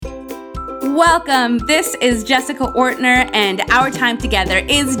Welcome. This is Jessica Ortner, and our time together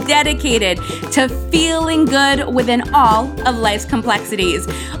is dedicated to feeling good within all of life's complexities.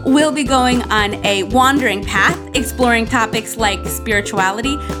 We'll be going on a wandering path, exploring topics like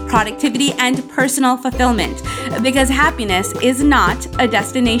spirituality, productivity, and personal fulfillment, because happiness is not a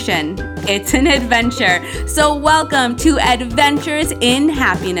destination. It's an adventure. So welcome to Adventures in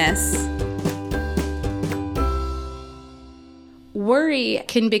Happiness. Worry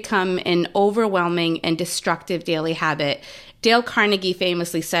can become an overwhelming and destructive daily habit. Dale Carnegie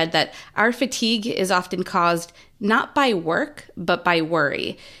famously said that our fatigue is often caused not by work, but by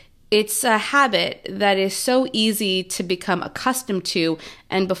worry. It's a habit that is so easy to become accustomed to,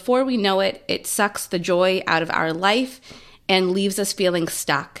 and before we know it, it sucks the joy out of our life and leaves us feeling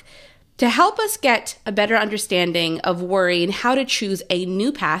stuck. To help us get a better understanding of worry and how to choose a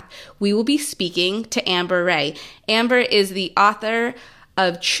new path, we will be speaking to Amber Ray. Amber is the author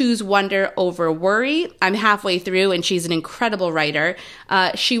of Choose Wonder Over Worry. I'm halfway through, and she's an incredible writer.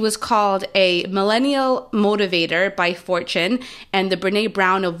 She was called a Millennial Motivator by Fortune and the Brene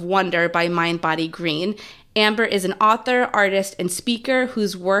Brown of Wonder by Mind Body Green. Amber is an author, artist, and speaker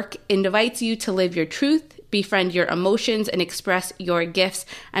whose work invites you to live your truth, befriend your emotions, and express your gifts.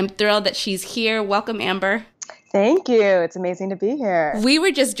 I'm thrilled that she's here. Welcome, Amber. Thank you. It's amazing to be here. We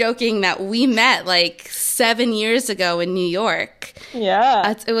were just joking that we met like 7 years ago in New York.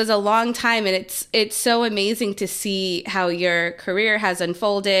 Yeah. It was a long time, and it's so amazing to see how your career has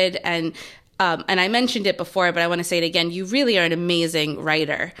unfolded. And I mentioned it before, but I want to say it again. You really are an amazing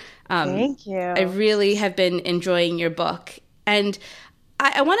writer. Thank you. I really have been enjoying your book. And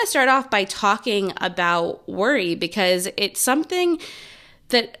I want to start off by talking about worry, because it's something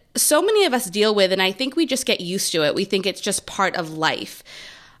that so many of us deal with, and I think we just get used to it. We think it's just part of life.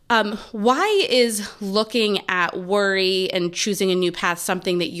 Why is looking at worry and choosing a new path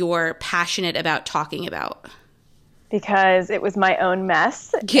something that you're passionate about talking about? Because it was my own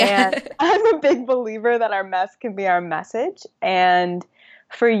mess. Yeah. And I'm a big believer that our mess can be our message. And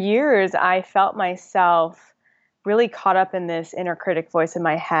for years, I felt myself really caught up in this inner critic voice in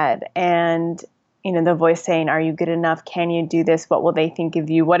my head. And, the voice saying, are you good enough? Can you do this? What will they think of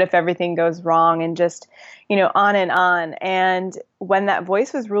you? What if everything goes wrong? And just, on and on. And when that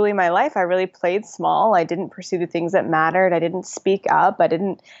voice was ruling my life, I really played small. I didn't pursue the things that mattered. I didn't speak up. I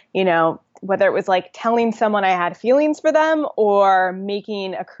didn't, whether it was like telling someone I had feelings for them or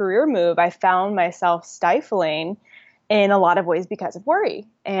making a career move, I found myself stifling in a lot of ways because of worry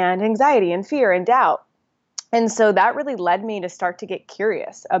and anxiety and fear and doubt. And so that really led me to start to get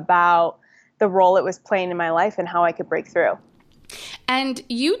curious about the role it was playing in my life and how I could break through. And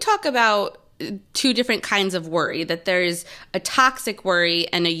you talk about two different kinds of worry, that there's a toxic worry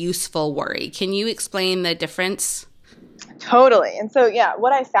and a useful worry. Can you explain the difference? Totally. And so,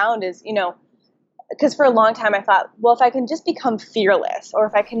 what I found is, because for a long time I thought, well, if I can just become fearless, or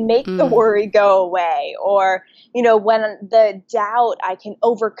if I can make the worry go away, or, when the doubt, I can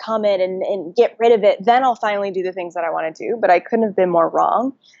overcome it and get rid of it, then I'll finally do the things that I want to do. But I couldn't have been more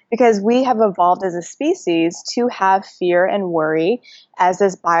wrong, because we have evolved as a species to have fear and worry as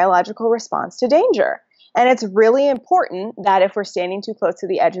this biological response to danger. And it's really important that if we're standing too close to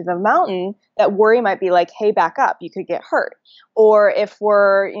the edge of the mountain, that worry might be like, hey, back up, you could get hurt. Or if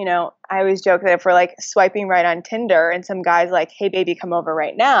we're, I always joke that if we're like swiping right on Tinder and some guy's like, hey, baby, come over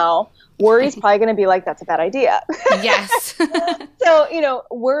right now, worry's probably going to be like, that's a bad idea. Yes. So,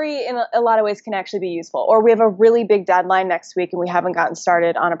 worry in a lot of ways can actually be useful. Or we have a really big deadline next week and we haven't gotten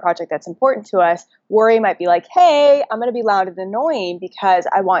started on a project that's important to us. Worry might be like, hey, I'm going to be loud and annoying because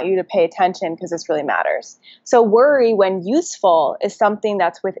I want you to pay attention because this really matters. So worry, when useful, is something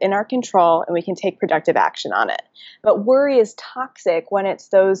that's within our control and we can take productive action on it. But worry is toxic when it's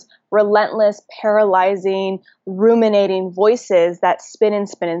those relentless, paralyzing, ruminating voices that spin and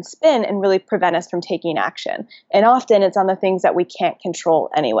spin and spin and really prevent us from taking action. And often it's on the things that we can't control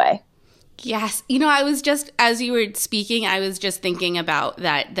anyway. Yes. I was just, as you were speaking, I was just thinking about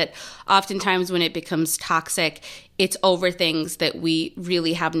that oftentimes when it becomes toxic, it's over things that we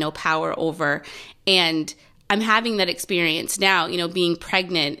really have no power over. And I'm having that experience now, being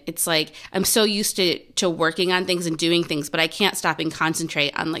pregnant. It's like I'm so used to working on things and doing things, but I can't stop and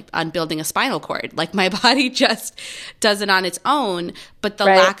concentrate on building a spinal cord. Like my body just does it on its own, but the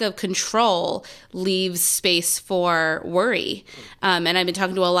lack of control leaves space for worry. And I've been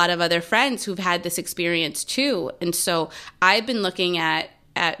talking to a lot of other friends who've had this experience too. And so I've been looking at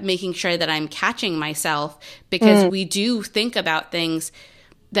making sure that I'm catching myself, because we do think about things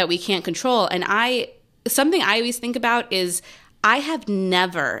that we can't control. And something I always think about is I have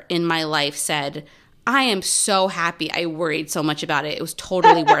never in my life said, I am so happy I worried so much about it. It was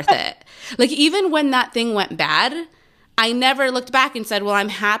totally worth it. Like, even when that thing went bad, I never looked back and said, well, I'm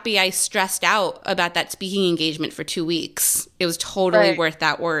happy I stressed out about that speaking engagement for 2 weeks. It was totally worth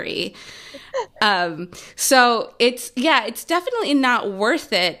that worry. So it's definitely not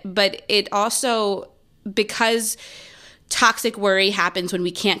worth it, but it also, because toxic worry happens when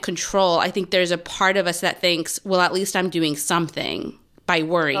we can't control, I think there's a part of us that thinks, well, at least I'm doing something by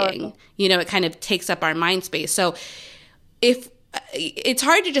worrying. You know, it kind of takes up our mind space. So if it's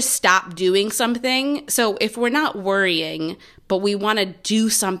hard to just stop doing something. So if we're not worrying, but we want to do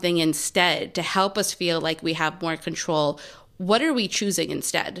something instead to help us feel like we have more control, what are we choosing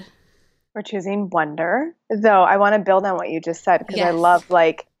instead? We're choosing wonder. Though I want to build on what you just said, because I love,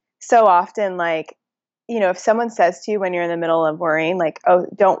 like, so often, like, you know, if someone says to you when you're in the middle of worrying, like, oh,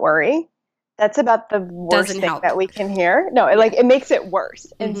 don't worry, that's about the worst thing that we can hear. No, it makes it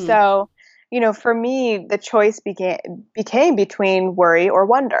worse. And so, you know, for me, the choice became between worry or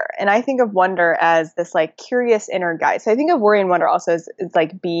wonder. And I think of wonder as this, like, curious inner guide. So I think of worry and wonder also as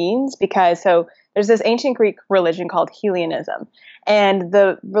like beings, because so there's this ancient Greek religion called Hellenism. And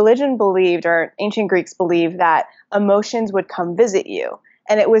the religion believed, or ancient Greeks believed, that emotions would come visit you.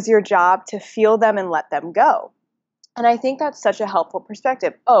 And it was your job to feel them and let them go. And I think that's such a helpful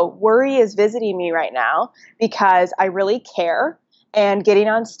perspective. Oh, worry is visiting me right now because I really care. And getting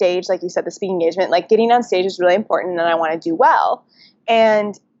on stage, like you said, the speaking engagement, like getting on stage is really important and I want to do well.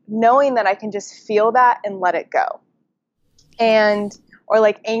 And knowing that I can just feel that and let it go. And, or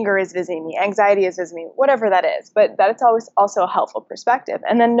like anger is visiting me, anxiety is visiting me, whatever that is. But that it's always also a helpful perspective.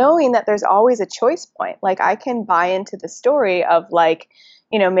 And then knowing that there's always a choice point. Like I can buy into the story of, like,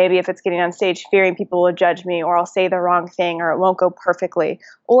 you know, maybe if it's getting on stage, fearing people will judge me, or I'll say the wrong thing, or it won't go perfectly.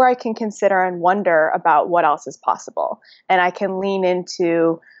 Or I can consider and wonder about what else is possible. And I can lean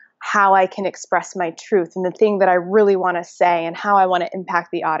into how I can express my truth and the thing that I really want to say and how I want to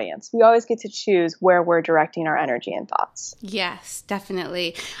impact the audience. We always get to choose where we're directing our energy and thoughts. Yes,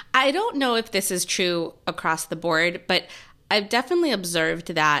 definitely. I don't know if this is true across the board, but I've definitely observed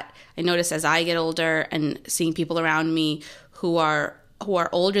that. I notice as I get older and seeing people around me who are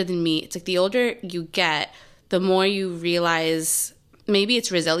older than me, it's like the older you get, the more you realize maybe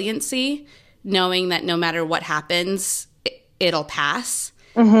it's resiliency, knowing that no matter what happens, it'll pass.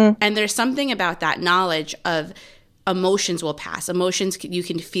 And there's something about that knowledge of emotions will pass. Emotions, you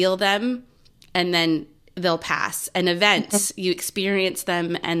can feel them and then they'll pass. And events, you experience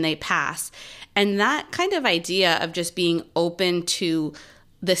them and they pass. And that kind of idea of just being open to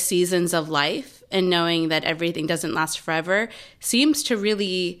the seasons of life and knowing that everything doesn't last forever seems to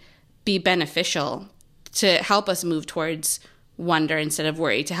really be beneficial to help us move towards wonder instead of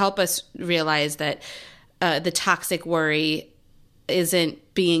worry, to help us realize that the toxic worry isn't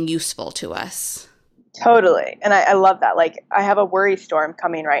being useful to us. Totally. And I love that. Like, I have a worry storm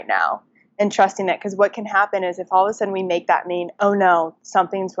coming right now, and trusting it, because what can happen is if all of a sudden we make that mean, oh no,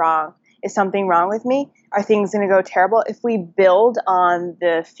 something's wrong. Is something wrong with me? Are things going to go terrible? If we build on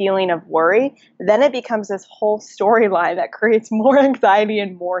the feeling of worry, then it becomes this whole storyline that creates more anxiety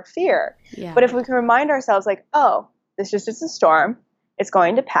and more fear. Yeah. But if we can remind ourselves, like, oh, this is just a storm. It's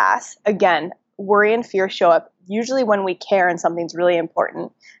going to pass. Again, worry and fear show up usually when we care and something's really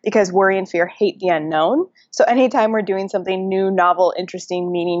important, because worry and fear hate the unknown. So anytime we're doing something new, novel,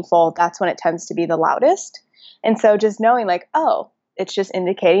 interesting, meaningful, that's when it tends to be the loudest. And so just knowing, like, oh, it's just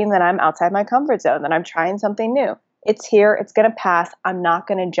indicating that I'm outside my comfort zone, that I'm trying something new. It's here. It's going to pass. I'm not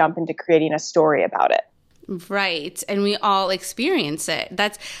going to jump into creating a story about it. Right. And we all experience it.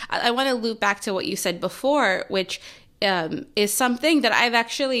 I want to loop back to what you said before, which is something that I've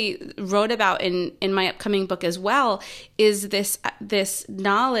actually wrote about in my upcoming book as well, is this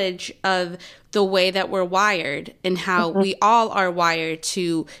knowledge of the way that we're wired and how we all are wired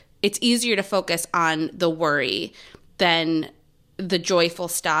to, it's easier to focus on the worry than the joyful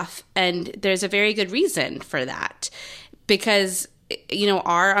stuff. And there's a very good reason for that, because, you know,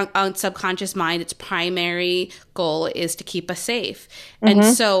 our subconscious mind, its primary goal is to keep us safe. And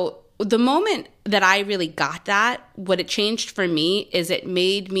so the moment that I really got that, what it changed for me is it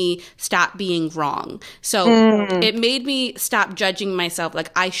made me stop being wrong. So it made me stop judging myself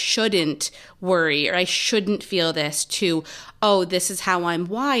like I shouldn't worry or I shouldn't feel this, to, oh, this is how I'm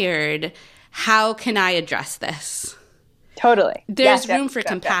wired. How can I address this? Totally. There's room for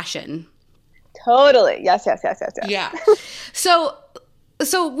compassion. Totally. Yes. Yeah.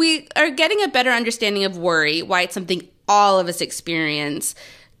 So we are getting a better understanding of worry, why it's something all of us experience.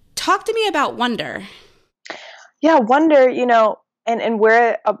 Talk to me about wonder. Yeah, wonder, you know, and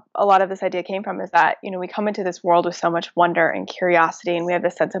where a lot of this idea came from is that, we come into this world with so much wonder and curiosity, and we have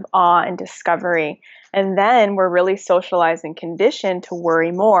this sense of awe and discovery. And then we're really socialized and conditioned to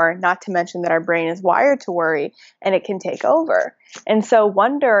worry more, not to mention that our brain is wired to worry and it can take over. And so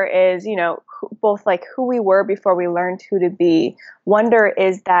wonder is, both like who we were before we learned who to be. Wonder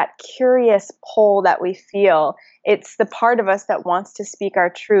is that curious pull that we feel. It's the part of us that wants to speak our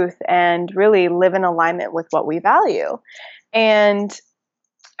truth and really live in alignment with what we value. And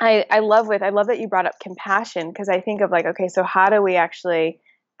I love that you brought up compassion, because I think of like, okay, so how do we actually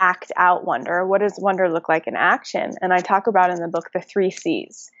act out wonder? What does wonder look like in action? And I talk about in the book the 3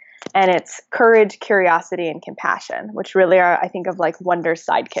 C's. And it's courage, curiosity, and compassion, which really are, I think of like wonder's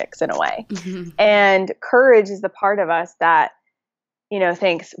sidekicks in a way. Mm-hmm. And courage is the part of us that,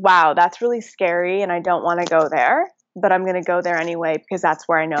 thinks, wow, that's really scary and I don't want to go there, but I'm going to go there anyway because that's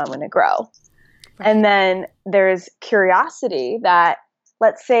where I know I'm going to grow. And then there's curiosity that,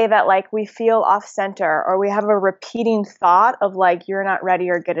 let's say that like we feel off center, or we have a repeating thought of like, you're not ready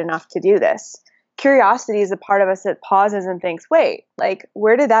or good enough to do this. Curiosity is a part of us that pauses and thinks, wait, like,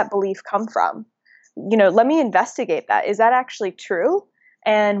 where did that belief come from? Let me investigate that. Is that actually true?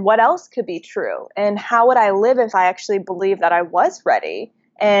 And what else could be true? And how would I live if I actually believed that I was ready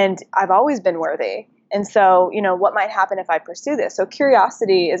and I've always been worthy? And so, what might happen if I pursue this? So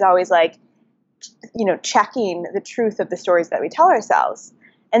curiosity is always like, checking the truth of the stories that we tell ourselves.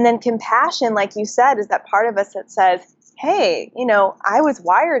 And then compassion, like you said, is that part of us that says, hey, I was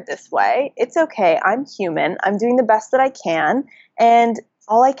wired this way. It's okay. I'm human. I'm doing the best that I can. And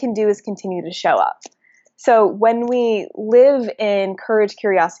all I can do is continue to show up. So when we live in courage,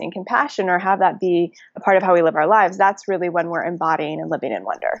 curiosity, and compassion, or have that be a part of how we live our lives, that's really when we're embodying and living in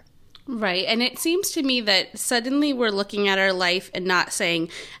wonder. Right. And it seems to me that suddenly we're looking at our life and not saying,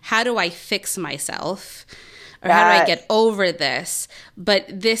 how do I fix myself? Or how do I get over this? But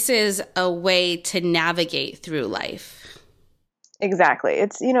this is a way to navigate through life. Exactly.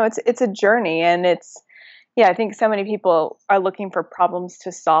 It's a journey, and I think so many people are looking for problems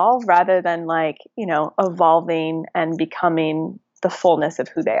to solve rather than like, evolving and becoming the fullness of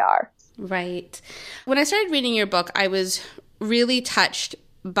who they are. Right. When I started reading your book, I was really touched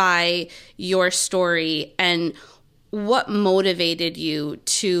by your story and what motivated you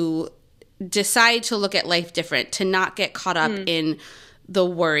to decide to look at life different, to not get caught up in the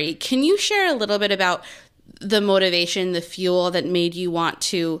worry. Can you share a little bit about the motivation, the fuel that made you want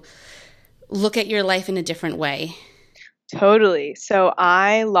to look at your life in a different way? Totally. So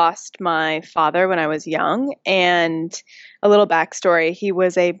I lost my father when I was young, and a little backstory. He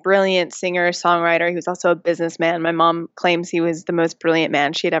was a brilliant singer, songwriter. He was also a businessman. My mom claims he was the most brilliant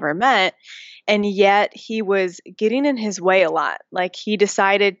man she had ever met. And yet he was getting in his way a lot. Like, he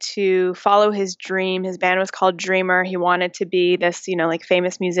decided to follow his dream. His band was called Dreamer. He wanted to be this, like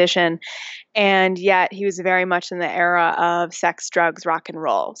famous musician. And yet he was very much in the era of sex, drugs, rock and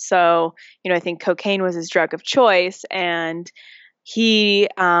roll. So, I think cocaine was his drug of choice. And he,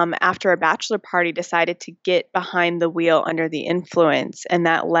 after a bachelor party, decided to get behind the wheel under the influence, and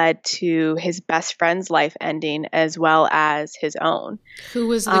that led to his best friend's life ending as well as his own. Who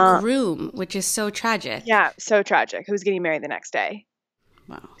was the groom, which is so tragic. Yeah, so tragic. Who was getting married the next day.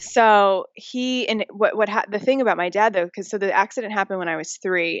 Wow. So the thing about my dad, though, because the accident happened when I was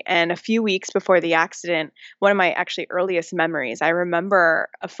 3, and a few weeks before the accident, one of my actually earliest memories, I remember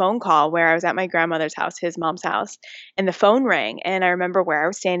a phone call where I was at my grandmother's house, his mom's house, and the phone rang, and I remember where I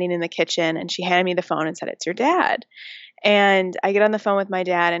was standing in the kitchen, and she handed me the phone and said, "It's your dad." And I get on the phone with my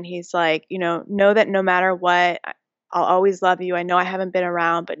dad, and he's like, know that no matter what, I'll always love you. I know I haven't been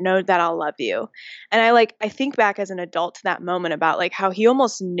around, but know that I'll love you. And I think back as an adult to that moment about like how he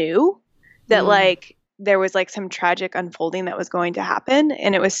almost knew that like there was like some tragic unfolding that was going to happen.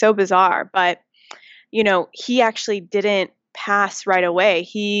 And it was so bizarre, but he actually didn't pass right away.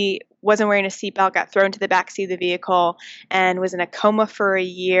 He wasn't wearing a seatbelt, got thrown to the backseat of the vehicle, and was in a coma for a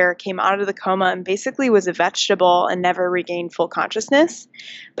year, came out of the coma, and basically was a vegetable and never regained full consciousness.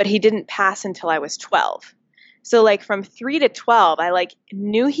 But he didn't pass until I was 12. So like from 3 to 12, I like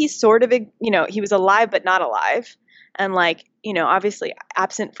knew he sort of, he was alive, but not alive. And like, obviously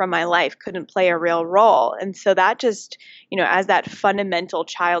absent from my life, couldn't play a real role. And so that just, as that fundamental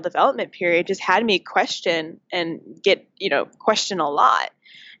child development period just had me question and question a lot.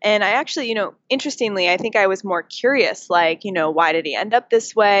 And I actually, interestingly, I think I was more curious, like, why did he end up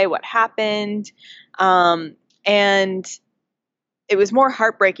this way? What happened? And it was more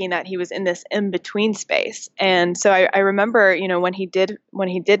heartbreaking that he was in this in between space. And so I remember, when he did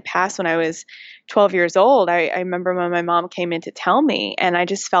pass when I was 12 years old, I remember when my mom came in to tell me, and I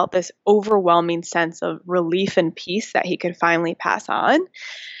just felt this overwhelming sense of relief and peace that he could finally pass on.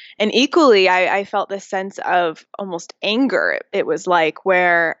 And equally, I felt this sense of almost anger. It was like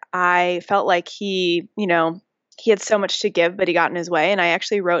where I felt like he had so much to give, but he got in his way. And I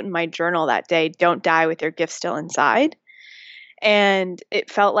actually wrote in my journal that day, "Don't die with your gift still inside." And it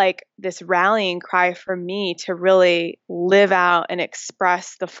felt like this rallying cry for me to really live out and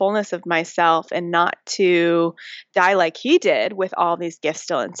express the fullness of myself and not to die like he did with all these gifts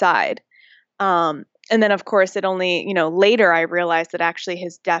still inside. And then, of course, it only, later I realized that actually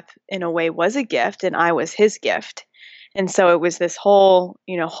his death in a way was a gift and I was his gift. And so it was this whole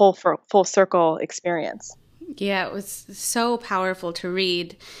full circle experience. Yeah, it was so powerful to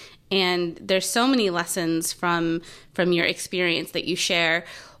read. And there's so many lessons from your experience that you share.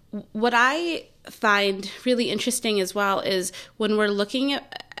 What I find really interesting as well is when we're looking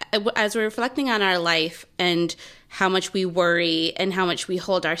at, as we're reflecting on our life and how much we worry and how much we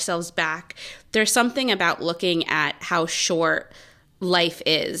hold ourselves back, there's something about looking at how short life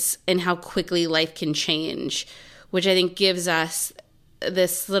is and how quickly life can change, which I think gives us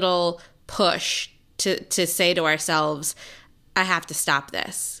this little push to say to ourselves, I have to stop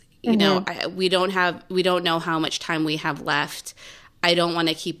this. We don't know how much time we have left. I don't want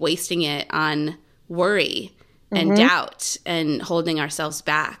to keep wasting it on worry and doubt and holding ourselves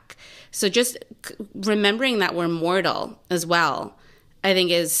back. So just remembering that we're mortal as well, I think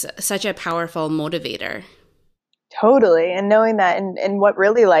is such a powerful motivator. Totally. And knowing that, and what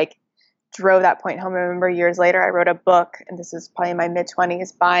really drove that point home. I remember years later, I wrote a book, and this is probably in my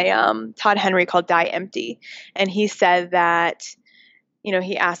mid-20s, by Todd Henry called Die Empty. And he said that,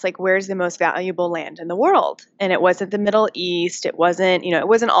 he asked, where's the most valuable land in the world? And it wasn't the Middle East. It wasn't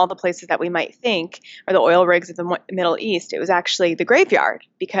all the places that we might think are the oil rigs of the Middle East. It was actually the graveyard,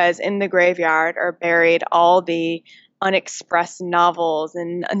 because in the graveyard are buried all the unexpressed novels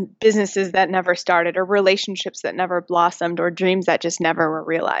and businesses that never started, or relationships that never blossomed, or dreams that just never were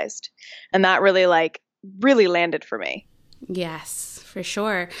realized. And that really landed for me. Yes, for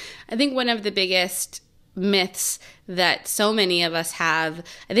sure. I think one of the biggest myths that so many of us have,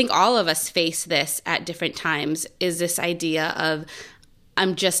 I think all of us face this at different times, is this idea of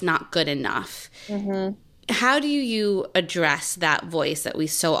I'm just not good enough. Mm-hmm. How do you address that voice that we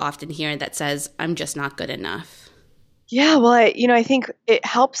so often hear that says, I'm just not good enough? Yeah, well, I think it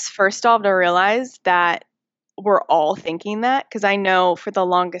helps first off to realize that we're all thinking that, because I know for the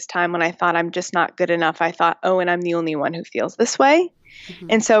longest time when I thought I'm just not good enough, I thought, oh, and I'm the only one who feels this way. Mm-hmm.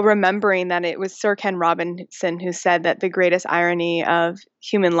 And so remembering that it was Sir Ken Robinson who said that the greatest irony of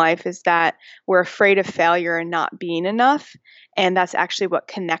human life is that we're afraid of failure and not being enough. And that's actually what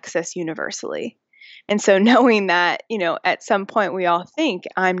connects us universally. And so knowing that, at some point we all think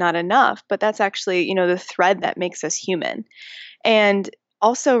I'm not enough, but that's actually, the thread that makes us human. And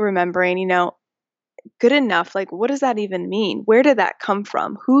also remembering, good enough, what does that even mean? Where did that come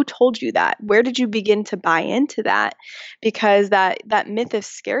from? Who told you that? Where did you begin to buy into that? Because that myth of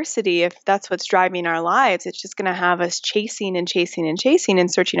scarcity, if that's what's driving our lives, it's just going to have us chasing and chasing and chasing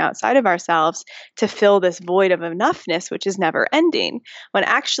and searching outside of ourselves to fill this void of enoughness, which is never ending, when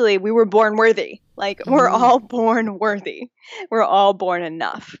actually we were born worthy. We're all born worthy. We're all born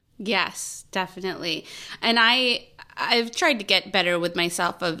enough. Yes, definitely. And I've tried to get better with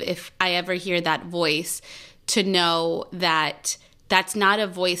myself of, if I ever hear that voice, to know that that's not a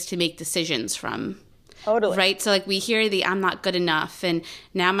voice to make decisions from. Totally. Right? So we hear the I'm not good enough, and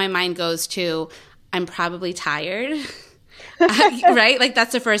now my mind goes to I'm probably tired. Right?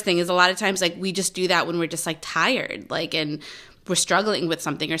 That's the first thing, is a lot of times we just do that when we're just tired, and we're struggling with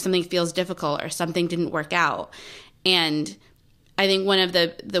something, or something feels difficult, or something didn't work out. And I think one of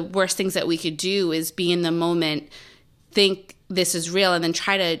the worst things that we could do is be in the moment, think this is real, and then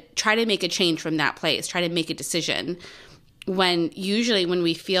try to make a change from that place, try to make a decision. When usually when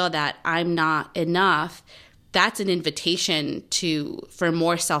we feel that I'm not enough, that's an invitation for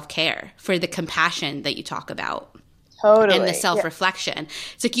more self-care, for the compassion that you talk about. Totally. And the self-reflection. Yeah.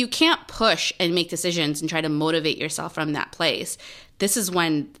 It's you can't push and make decisions and try to motivate yourself from that place. This is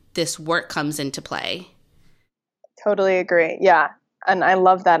when this work comes into play. Totally agree. Yeah. And I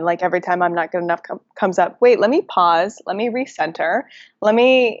love that. Every time I'm not good enough comes up, wait, let me pause. Let me recenter. Let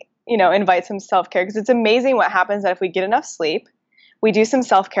me, invite some self-care, because it's amazing what happens that if we get enough sleep, we do some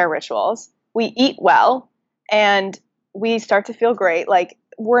self-care rituals, we eat well, and we start to feel great.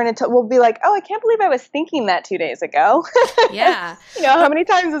 we'll be like, oh, I can't believe I was thinking that 2 days ago. Yeah. How many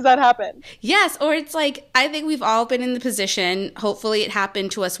times has that happened? Yes. Or it's like, I think we've all been in the position. Hopefully it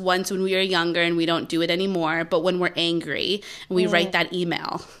happened to us once when we were younger and we don't do it anymore. But when we're angry, we write that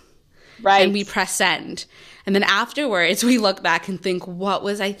email. Right. And we press send. And then afterwards, we look back and think, what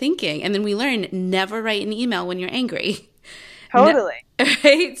was I thinking? And then we learn, never write an email when you're angry. Totally.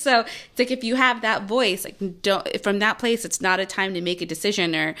 Right? So it's like, if you have that voice, like, don't, from that place, it's not a time to make a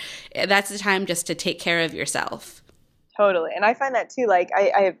decision, or that's the time just to take care of yourself. Totally. And I find that too, like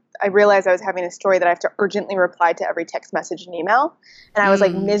I realized I was having a story that I have to urgently reply to every text message and email. And I was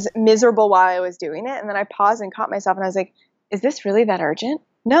like miserable while I was doing it. And then I paused and caught myself and I was like, is this really that urgent?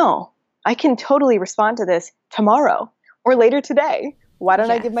 No, I can totally respond to this tomorrow or later today. Why don't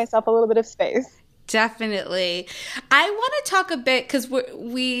I give myself a little bit of space? Definitely. I want to talk a bit, because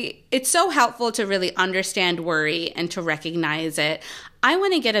it's so helpful to really understand worry and to recognize it. I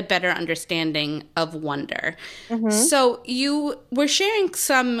want to get a better understanding of wonder. So you were sharing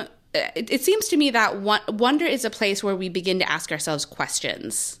some, it seems to me that wonder is a place where we begin to ask ourselves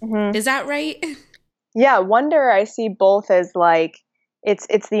questions. Is that right? Yeah, wonder I see both as like,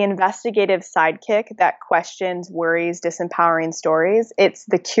 it's the investigative sidekick that questions, worries, disempowering stories. It's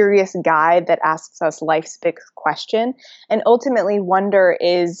the curious guide that asks us life's big question. And ultimately, wonder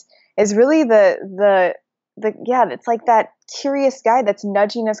is really it's like that curious guide that's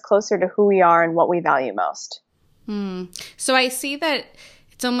nudging us closer to who we are and what we value most. So I see that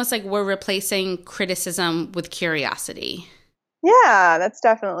it's almost like we're replacing criticism with curiosity. Yeah, that's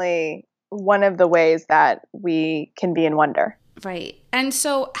definitely one of the ways that we can be in wonder. Right. And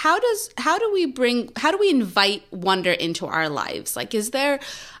so how do we invite wonder into our lives? Like, is there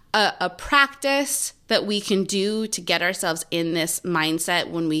a practice that we can do to get ourselves in this mindset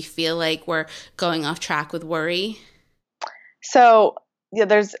when we feel like we're going off track with worry? So yeah,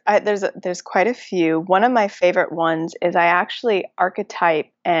 there's quite a few. One of my favorite ones is I actually archetype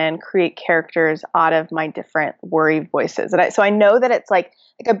and create characters out of my different worry voices. So I know that it's like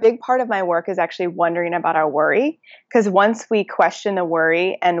a big part of my work is actually wondering about our worry, because once we question the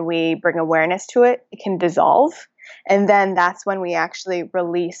worry and we bring awareness to it, it can dissolve. And then that's when we actually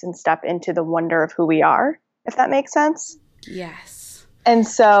release and step into the wonder of who we are, if that makes sense. Yes. And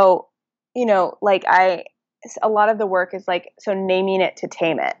so, like a lot of the work is like, so naming it to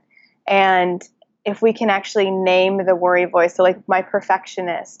tame it. And if we can actually name the worry voice, so like my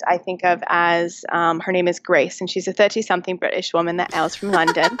perfectionist, I think of as, her name is Grace, and she's a 30-something British woman that hails from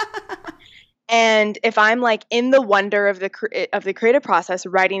London. And if I'm like in the wonder of the creative process,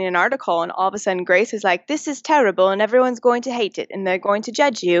 writing an article, and all of a sudden Grace is like, this is terrible and everyone's going to hate it and they're going to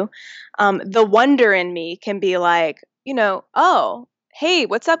judge you, the wonder in me can be like, oh, hey,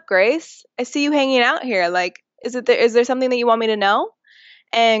 what's up, Grace? I see you hanging out here. Like, is there something that you want me to know?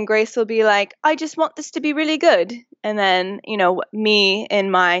 And Grace will be like, I just want this to be really good. And then, me in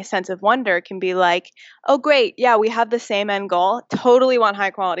my sense of wonder can be like, oh, great. Yeah, we have the same end goal. Totally want high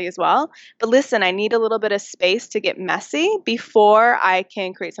quality as well. But listen, I need a little bit of space to get messy before I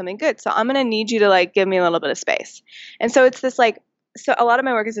can create something good. So I'm going to need you to like give me a little bit of space. And so it's this like, so a lot of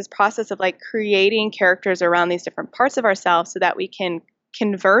my work is this process of like creating characters around these different parts of ourselves so that we can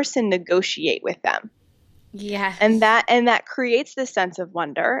converse and negotiate with them. Yeah. And that creates this sense of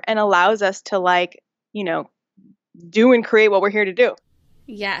wonder and allows us to like, do and create what we're here to do.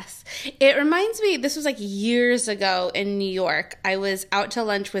 Yes. It reminds me, this was like years ago in New York. I was out to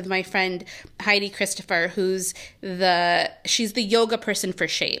lunch with my friend Heidi Christopher, she's the yoga person for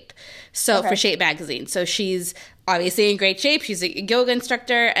Shape. So for Shape magazine. So she's obviously in great shape. She's a yoga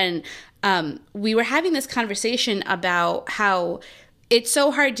instructor. And we were having this conversation about how it's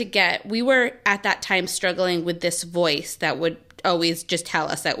so hard to get. We were at that time struggling with this voice that would always just tell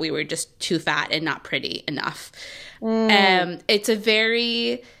us that we were just too fat and not pretty enough. We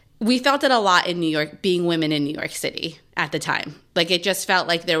felt it a lot in New York, being women in New York City at the time. Like, it just felt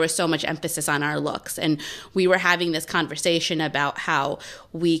like there was so much emphasis on our looks. And we were having this conversation about how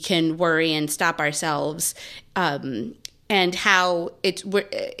we can worry and stop ourselves, and how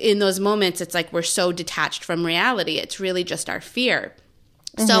in those moments, it's like we're so detached from reality. It's really just our fear.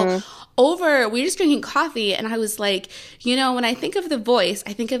 So we were just drinking coffee, and I was like, when I think of the voice,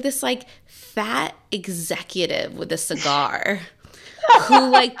 I think of this like fat executive with a cigar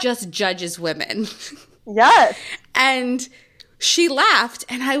who like just judges women. Yes. And she laughed,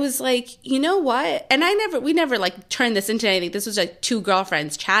 and I was like, you know what? And we never like turned this into anything. This was like two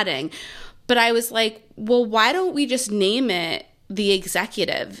girlfriends chatting. But I was like, well, why don't we just name it the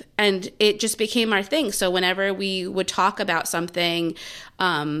executive? And it just became our thing. So whenever we would talk about something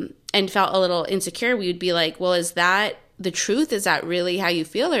and felt a little insecure, we would be like, well, is that the truth? Is that really how you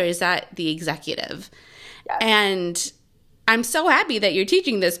feel, or is that the executive? Yes. And I'm so happy that you're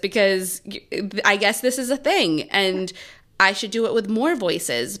teaching this, because I guess this is a thing, and I should do it with more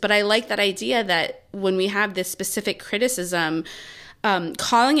voices. But I like that idea that when we have this specific criticism,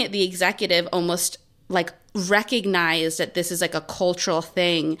 calling it the executive almost like recognize that this is like a cultural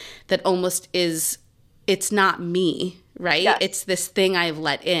thing that almost is, it's not me, right? Yes. It's this thing I've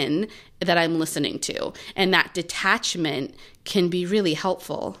let in that I'm listening to. And that detachment can be really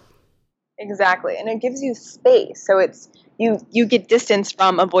helpful. Exactly. And it gives you space. So it's you get distance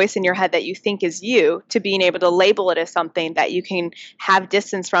from a voice in your head that you think is you, to being able to label it as something that you can have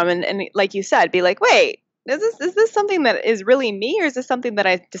distance from, and like you said, be like, wait, is this something that is really me, or is this something that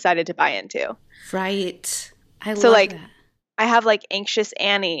I decided to buy into? Right. I So love like that. I have like anxious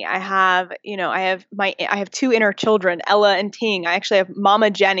Annie. I have two inner children, Ella and Ting. I actually have Mama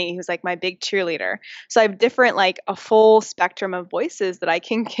Jenny, who's like my big cheerleader. So I have different, like a full spectrum of voices that I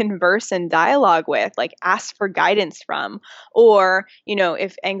can converse and dialogue with, like ask for guidance from. Or,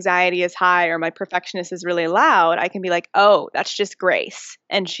 if anxiety is high or my perfectionist is really loud, I can be like, oh, that's just Grace.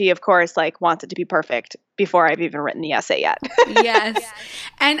 And she, of course, like wants it to be perfect before I've even written the essay yet. Yes.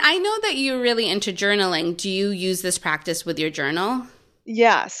 And I know that you're really into journaling. Do you use this practice with your journal?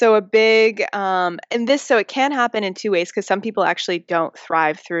 Yeah, so a big so it can happen in two ways, because some people actually don't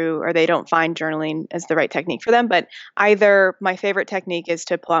thrive through, or they don't find journaling as the right technique for them. But either my favorite technique is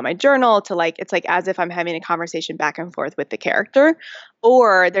to pull out my journal, to like, it's like as if I'm having a conversation back and forth with the character,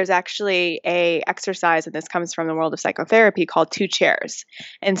 or there's actually a exercise, and this comes from the world of psychotherapy, called two chairs.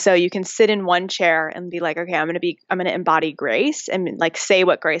 And so you can sit in one chair and be like, okay, I'm going to embody Grace and like say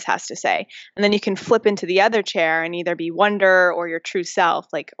what Grace has to say. And then you can flip into the other chair and either be Wonder or your true self,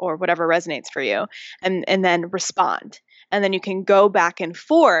 like, or whatever resonates for you, and then respond. And then you can go back and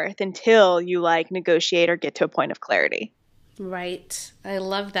forth until you like negotiate or get to a point of clarity. Right. I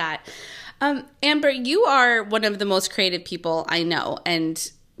love that. Amber, you are one of the most creative people I know,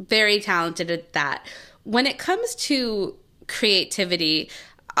 and very talented at that. When it comes to creativity,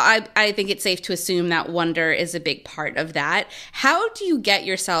 I think it's safe to assume that wonder is a big part of that. How do you get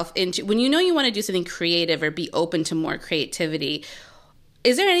yourself into, when you know you want to do something creative or be open to more creativity,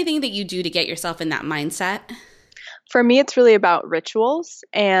 is there anything that you do to get yourself in that mindset? For me, it's really about rituals.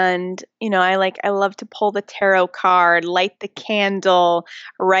 And, I love to pull the tarot card, light the candle,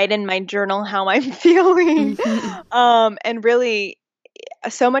 write in my journal how I'm feeling. And really,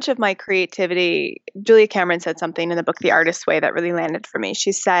 so much of my creativity, Julia Cameron said something in the book, The Artist's Way, that really landed for me.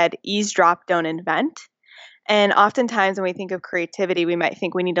 She said, eavesdrop, don't invent. And oftentimes when we think of creativity, we might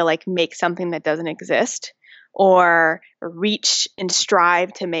think we need to like make something that doesn't exist, or reach and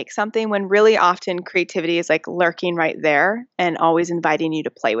strive to make something, when really often creativity is like lurking right there and always inviting you to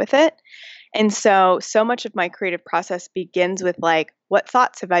play with it. And so much of my creative process begins with like, what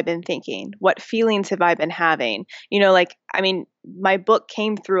thoughts have I been thinking? What feelings have I been having? My book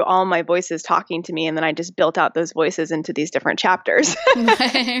came through all my voices talking to me, and then I just built out those voices into these different chapters.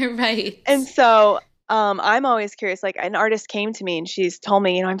 Right. And so I'm always curious, like an artist came to me and she's told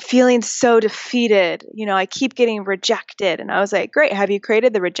me, I'm feeling so defeated. I keep getting rejected. And I was like, great. Have you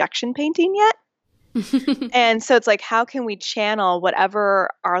created the rejection painting yet? And so it's like, how can we channel whatever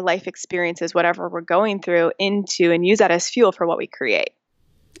our life experiences, whatever we're going through, into and use that as fuel for what we create?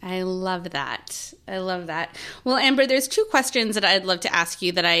 I love that. I love that. Well, Amber, there's two questions that I'd love to ask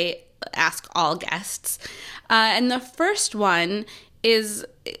you that I ask all guests. And the first one is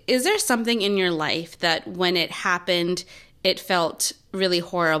there something in your life that when it happened, it felt really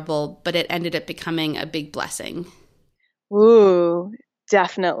horrible, but it ended up becoming a big blessing? Ooh,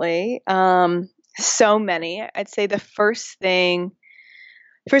 definitely. So many. I'd say the first thing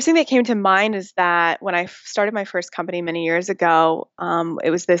that came to mind is that when I started my first company many years ago, it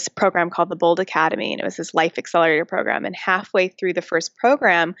was this program called the Bold Academy, and it was this life accelerator program. And halfway through the first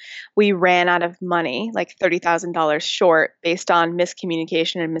program, we ran out of money, like $30,000 short, based on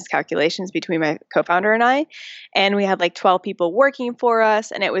miscommunication and miscalculations between my co-founder and I. And we had like 12 people working for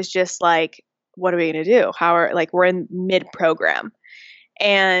us, and it was just like, what are we going to do? We're in mid-program.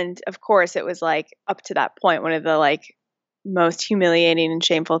 And of course, it was like up to that point, one of the like most humiliating and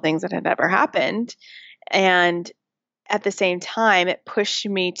shameful things that had ever happened. And at the same time, it pushed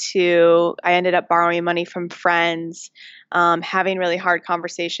me I ended up borrowing money from friends, having really hard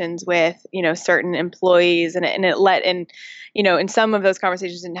conversations with, certain employees. And it let in, and some of those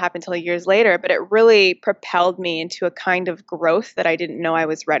conversations didn't happen until years later, but it really propelled me into a kind of growth that I didn't know I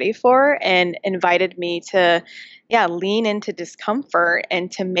was ready for, and invited me to, lean into discomfort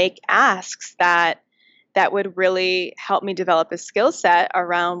and to make asks that that would really help me develop a skill set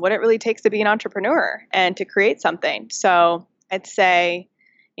around what it really takes to be an entrepreneur and to create something. So I'd say,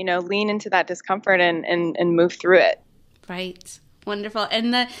 lean into that discomfort and move through it. Right. Wonderful.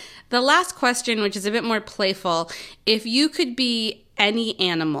 And the last question, which is a bit more playful, if you could be any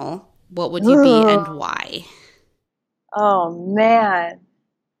animal, what would you be and why? Oh, man.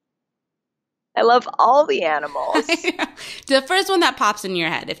 I love all the animals. The first one that pops in your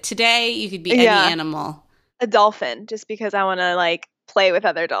head, if today you could be any animal. A dolphin, just because I want to play with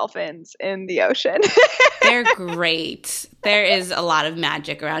other dolphins in the ocean. They're great. There is a lot of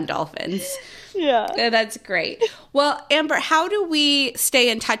magic around dolphins. Yeah. That's great. Well, Amber, how do we stay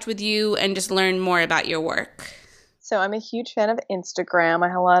in touch with you and just learn more about your work? So I'm a huge fan of Instagram. I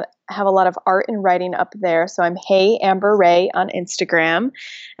have a lot of art and writing up there. So I'm Hey Amber Ray on Instagram.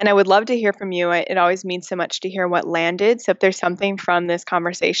 And I would love to hear from you. It always means so much to hear what landed. So if there's something from this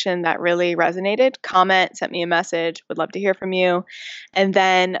conversation that really resonated, comment, send me a message. Would love to hear from you. And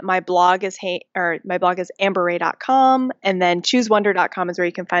then my blog is amberray.com. And then choosewonder.com is where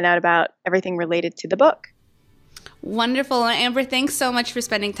you can find out about everything related to the book. Wonderful. Amber, thanks so much for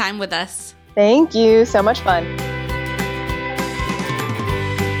spending time with us. Thank you. So much fun.